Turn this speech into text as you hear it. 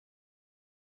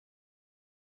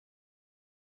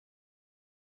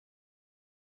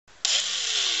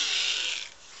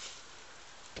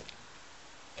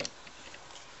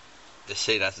This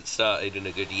thing hasn't started in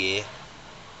a good year.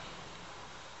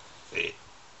 It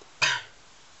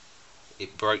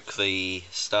broke the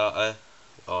starter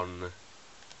on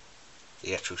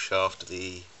the actual shaft of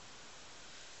the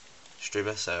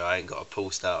strimmer, so I ain't got a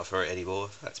pull starter for it anymore.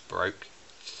 That's broke.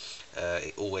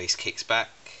 It always kicks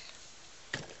back.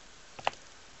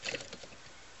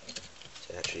 It's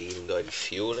actually even got any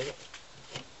fuel in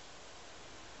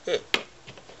it.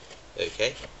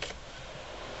 Okay.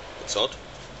 It's odd.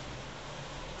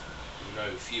 No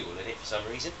fuel in it for some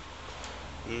reason.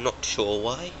 Not sure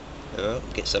why. Oh,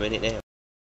 get some in it now.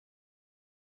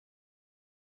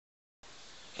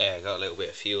 Yeah, got a little bit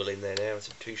of fuel in there now,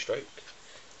 some 2-stroke.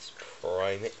 Let's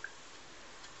prime it.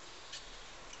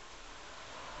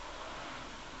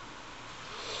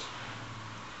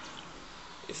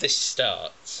 If this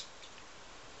starts,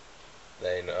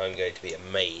 then I'm going to be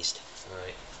amazed.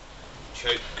 Right,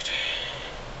 choked.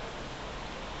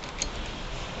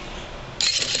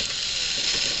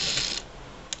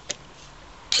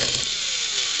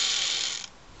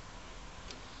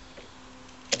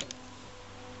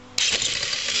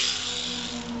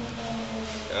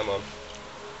 Come on.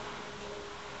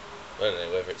 I don't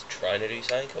know whether it's trying to do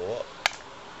something or what.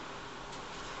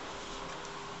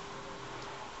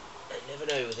 I never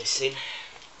know with this thing.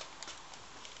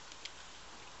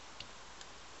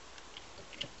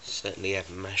 Certainly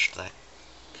have mashed that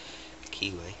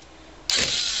keyway.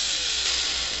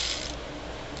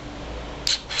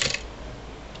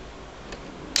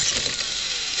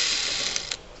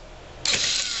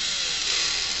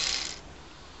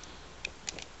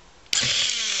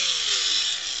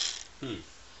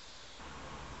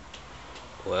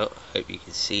 Well, hope you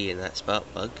can see in that spark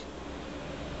plug,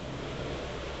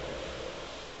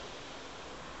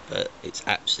 but it's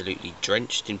absolutely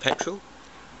drenched in petrol,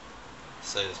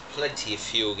 so there's plenty of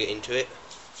fuel getting to it.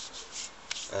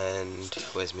 And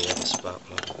where's my other spark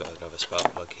plug? I've got another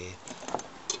spark plug here.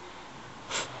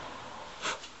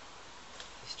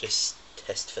 Let's just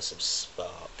test for some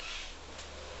spark.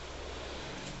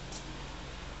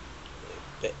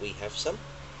 I bet we have some.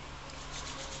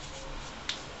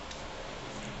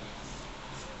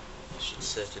 Should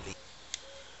certainly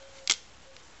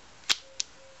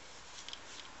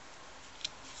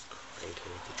crank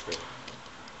over the drill.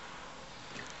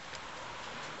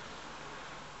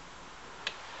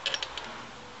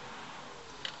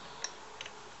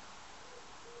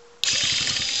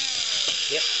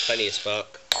 Yep, plenty of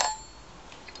spark.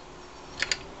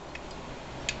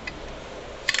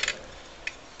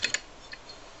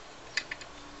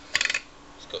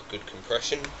 It's got good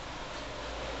compression.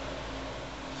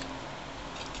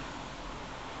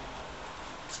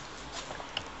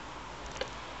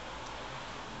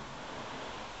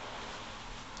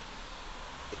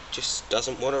 It just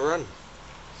doesn't want to run.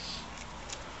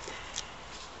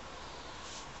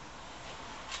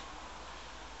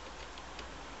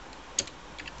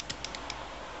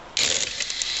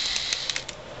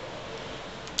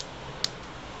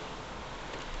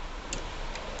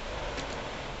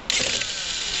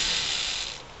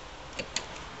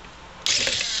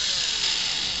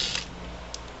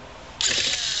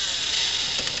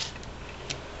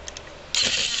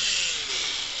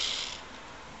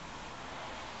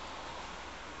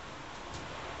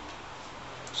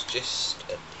 Just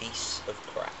a piece of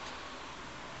crap.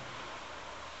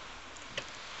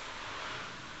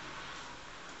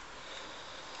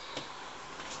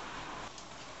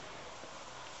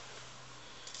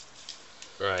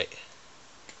 Right.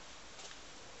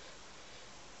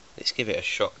 Let's give it a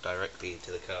shot directly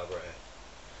into the carburetor.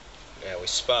 Now with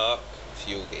spark,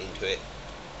 fuel get into it,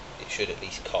 it should at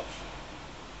least cough.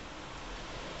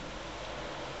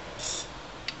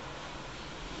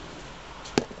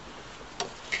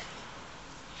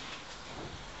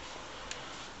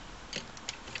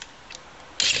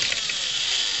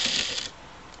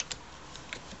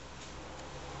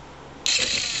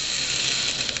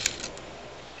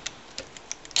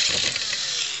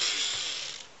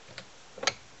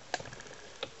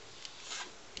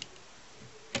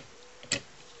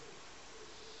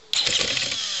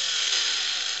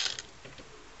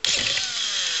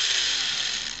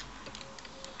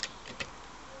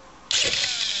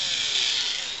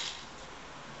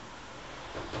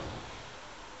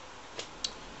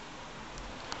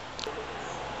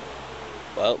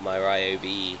 Well, my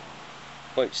Ryobi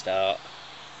won't start.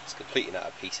 It's completely not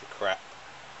a piece of crap.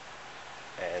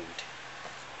 And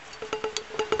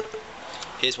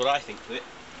here's what I think of it.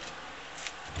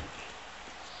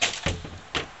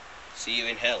 See you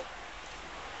in hell.